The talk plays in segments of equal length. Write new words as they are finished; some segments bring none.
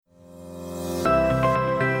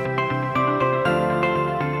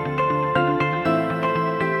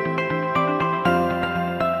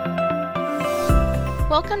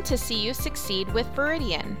Welcome to See You Succeed with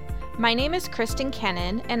Veridian. My name is Kristen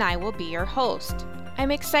Kennan, and I will be your host.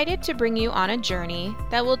 I'm excited to bring you on a journey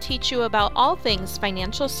that will teach you about all things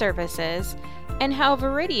financial services and how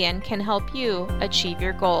Veridian can help you achieve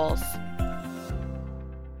your goals.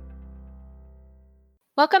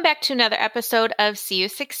 Welcome back to another episode of See You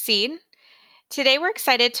Succeed. Today we're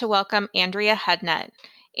excited to welcome Andrea Hudnut.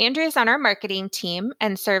 Andrea is on our marketing team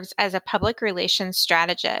and serves as a public relations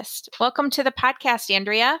strategist. Welcome to the podcast,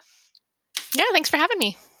 Andrea. Yeah, thanks for having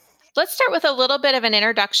me. Let's start with a little bit of an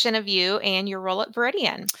introduction of you and your role at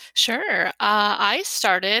Veridian. Sure. I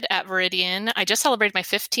started at Veridian. I just celebrated my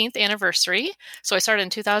 15th anniversary. So I started in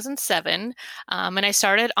 2007, and I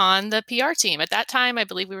started on the PR team. At that time, I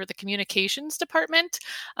believe we were the communications department.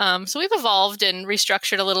 So we've evolved and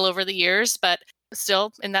restructured a little over the years, but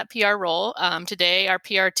still in that PR role. Today, our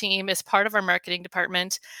PR team is part of our marketing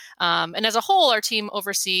department. And as a whole, our team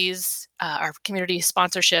oversees our community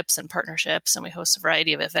sponsorships and partnerships, and we host a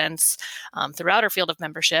variety of events throughout our field of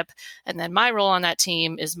membership. And then my role on that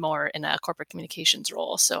team is more in a corporate communications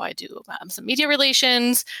role. So I do some media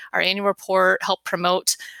relations, our annual report, help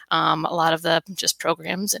promote a lot of the just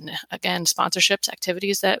programs and, again, sponsorships,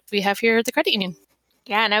 activities that we have here at the credit union.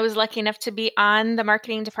 Yeah, and I was lucky enough to be on the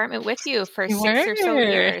marketing department with you for 6 or so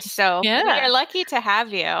years. So yeah. We are lucky to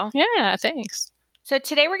have you. Yeah, thanks. So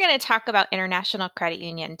today we're going to talk about International Credit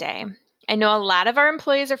Union Day. I know a lot of our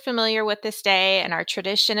employees are familiar with this day and our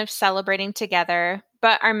tradition of celebrating together,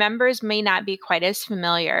 but our members may not be quite as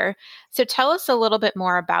familiar. So tell us a little bit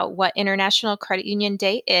more about what International Credit Union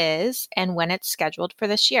Day is and when it's scheduled for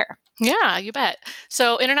this year. Yeah, you bet.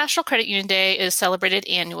 So International Credit Union Day is celebrated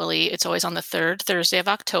annually. It's always on the third Thursday of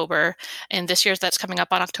October. And this year that's coming up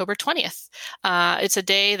on October 20th. It's a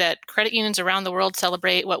day that credit unions around the world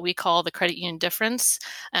celebrate what we call the credit union difference.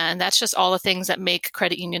 And that's just all the things that make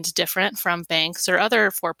credit unions different from banks or other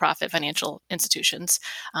for-profit financial institutions.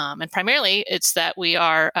 And primarily it's that we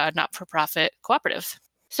are a not-for-profit cooperative.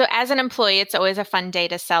 So as an employee, it's always a fun day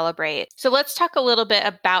to celebrate. So let's talk a little bit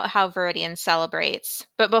about how Veridian celebrates.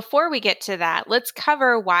 But before we get to that, let's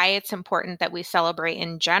cover why it's important that we celebrate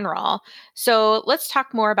in general. So let's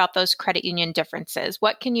talk more about those credit union differences.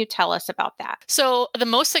 What can you tell us about that? So the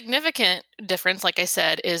most significant difference, like I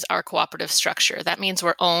said, is our cooperative structure. That means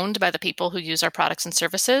we're owned by the people who use our products and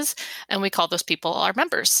services, and we call those people our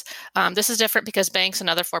members. This is different because banks and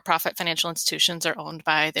other for-profit financial institutions are owned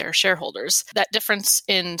by their shareholders. That difference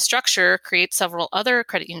in structure creates several other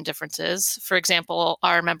credit union differences. For example,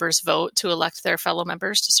 our members vote to elect their fellow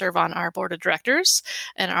members to serve on our board of directors,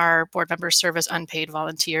 and our board members serve as unpaid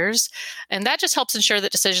volunteers. And that just helps ensure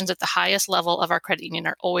that decisions at the highest level of our credit union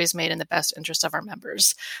are always made in the best interest of our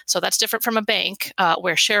members. So that's different from a bank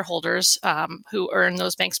where shareholders who earn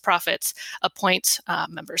those banks' profits appoint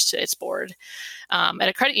members to its board. At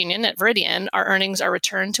a credit union, at Veridian, our earnings are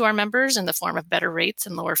returned to our members in the form of better rates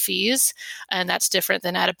and lower fees. And that's different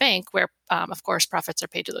than at a bank where, of course, profits are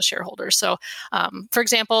paid to the shareholders. So, for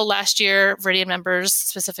example, last year, Veridian members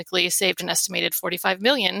specifically saved an estimated $45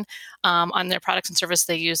 million on their products and services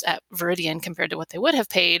they use at Veridian compared to what they would have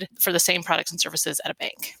paid for the same products and services at a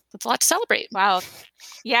bank. That's a lot to celebrate. Wow.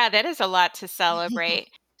 Yeah, that is a lot to celebrate.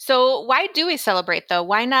 So why do we celebrate, though?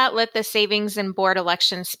 Why not let the savings and board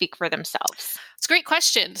elections speak for themselves? It's a great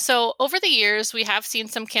question. So over the years, we have seen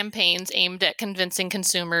some campaigns aimed at convincing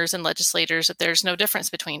consumers and legislators that there's no difference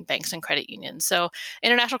between banks and credit unions. So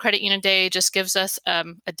International Credit Union Day just gives us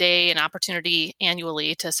a day, an opportunity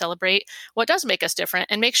annually to celebrate what does make us different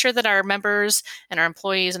and make sure that our members and our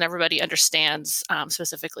employees and everybody understands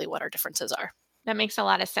specifically what our differences are. That makes a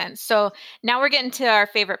lot of sense. So now we're getting to our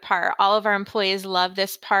favorite part. All of our employees love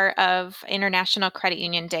this part of International Credit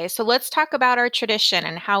Union Day. So let's talk about our tradition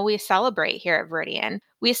and how we celebrate here at Veridian.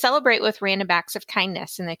 We celebrate with random acts of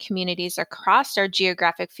kindness in the communities across our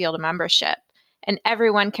geographic field of membership. And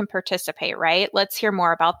everyone can participate, right? Let's hear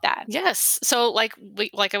more about that. Yes. So like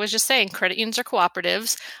I was just saying, credit unions are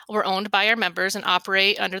cooperatives. We're owned by our members and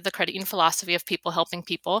operate under the credit union philosophy of people helping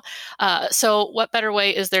people. So what better way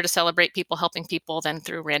is there to celebrate people helping people than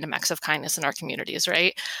through random acts of kindness in our communities,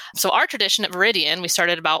 right? So our tradition at Veridian, we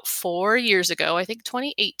started about 4 years ago. I think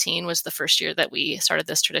 2018 was the first year that we started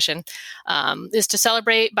this tradition, is to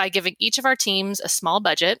celebrate by giving each of our teams a small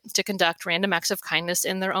budget to conduct random acts of kindness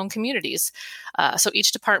in their own communities. So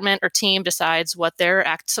each department or team decides what their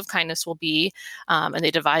acts of kindness will be, and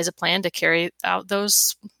they devise a plan to carry out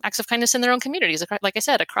those acts of kindness in their own communities, like I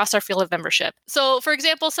said, across our field of membership. So, for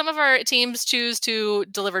example, some of our teams choose to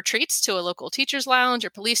deliver treats to a local teacher's lounge or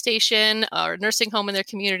police station or nursing home in their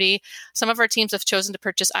community. Some of our teams have chosen to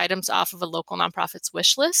purchase items off of a local nonprofit's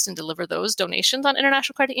wish list and deliver those donations on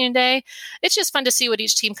International Credit Union Day. It's just fun to see what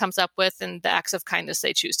each team comes up with and the acts of kindness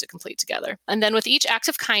they choose to complete together. And then with each act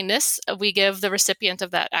of kindness, we give the recipient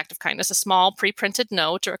of that act of kindness a small pre-printed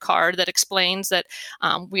note or a card that explains that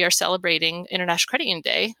we are celebrating International Credit Union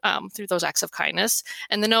Day through those acts of kindness.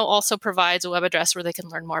 And the note also provides a web address where they can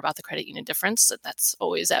learn more about the Credit Union Difference. That's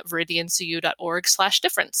always at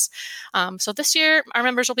viridiancu.org/difference. So this year, our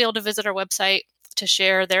members will be able to visit our website to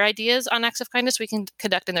share their ideas on acts of kindness we can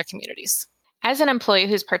conduct in their communities. As an employee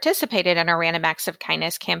who's participated in our Random Acts of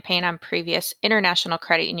Kindness campaign on previous International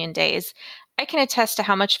Credit Union Days, I can attest to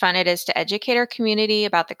how much fun it is to educate our community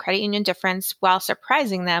about the credit union difference while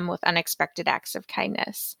surprising them with unexpected acts of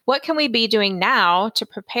kindness. What can we be doing now to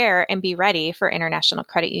prepare and be ready for International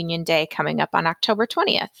Credit Union Day coming up on October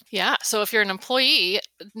 20th? Yeah, so if you're an employee,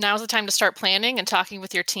 now's the time to start planning and talking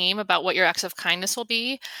with your team about what your acts of kindness will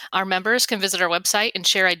be. Our members can visit our website and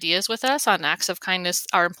share ideas with us on acts of kindness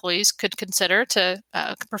our employees could consider to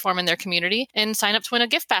perform in their community and sign up to win a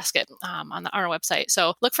gift basket on our website.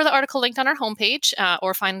 So look for the article linked on our homepage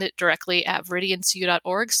or find it directly at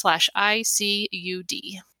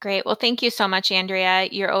viridiancu.org/ICUD. Great. Well, thank you so much, Andrea.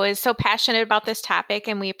 You're always so passionate about this topic,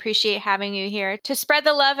 and we appreciate having you here to spread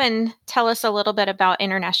the love and tell us a little bit about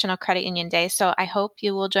International Credit Union Day. So I hope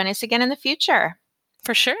you will join us again in the future.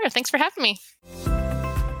 For sure. Thanks for having me.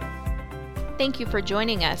 Thank you for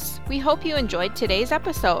joining us. We hope you enjoyed today's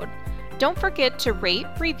episode. Don't forget to rate,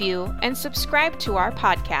 review, and subscribe to our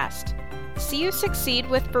podcast. See You Succeed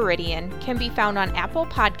with Viridian can be found on Apple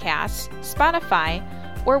Podcasts, Spotify,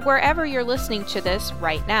 or wherever you're listening to this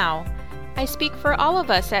right now. I speak for all of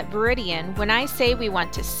us at Viridian when I say we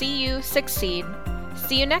want to see you succeed.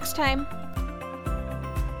 See you next time.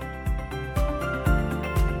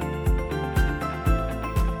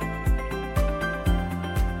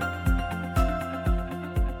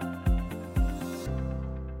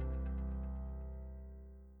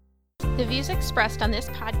 The views expressed on this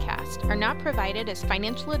podcast are not provided as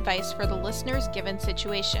financial advice for the listener's given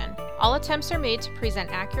situation. All attempts are made to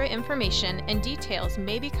present accurate information, and details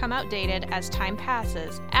may become outdated as time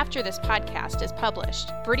passes after this podcast is published.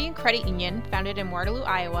 Viridian Credit Union, founded in Waterloo,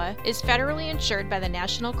 Iowa, is federally insured by the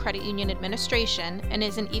National Credit Union Administration and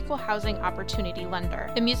is an equal housing opportunity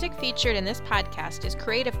lender. The music featured in this podcast is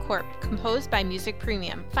Creative Corp, composed by Music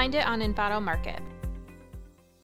Premium. Find it on Envato Market.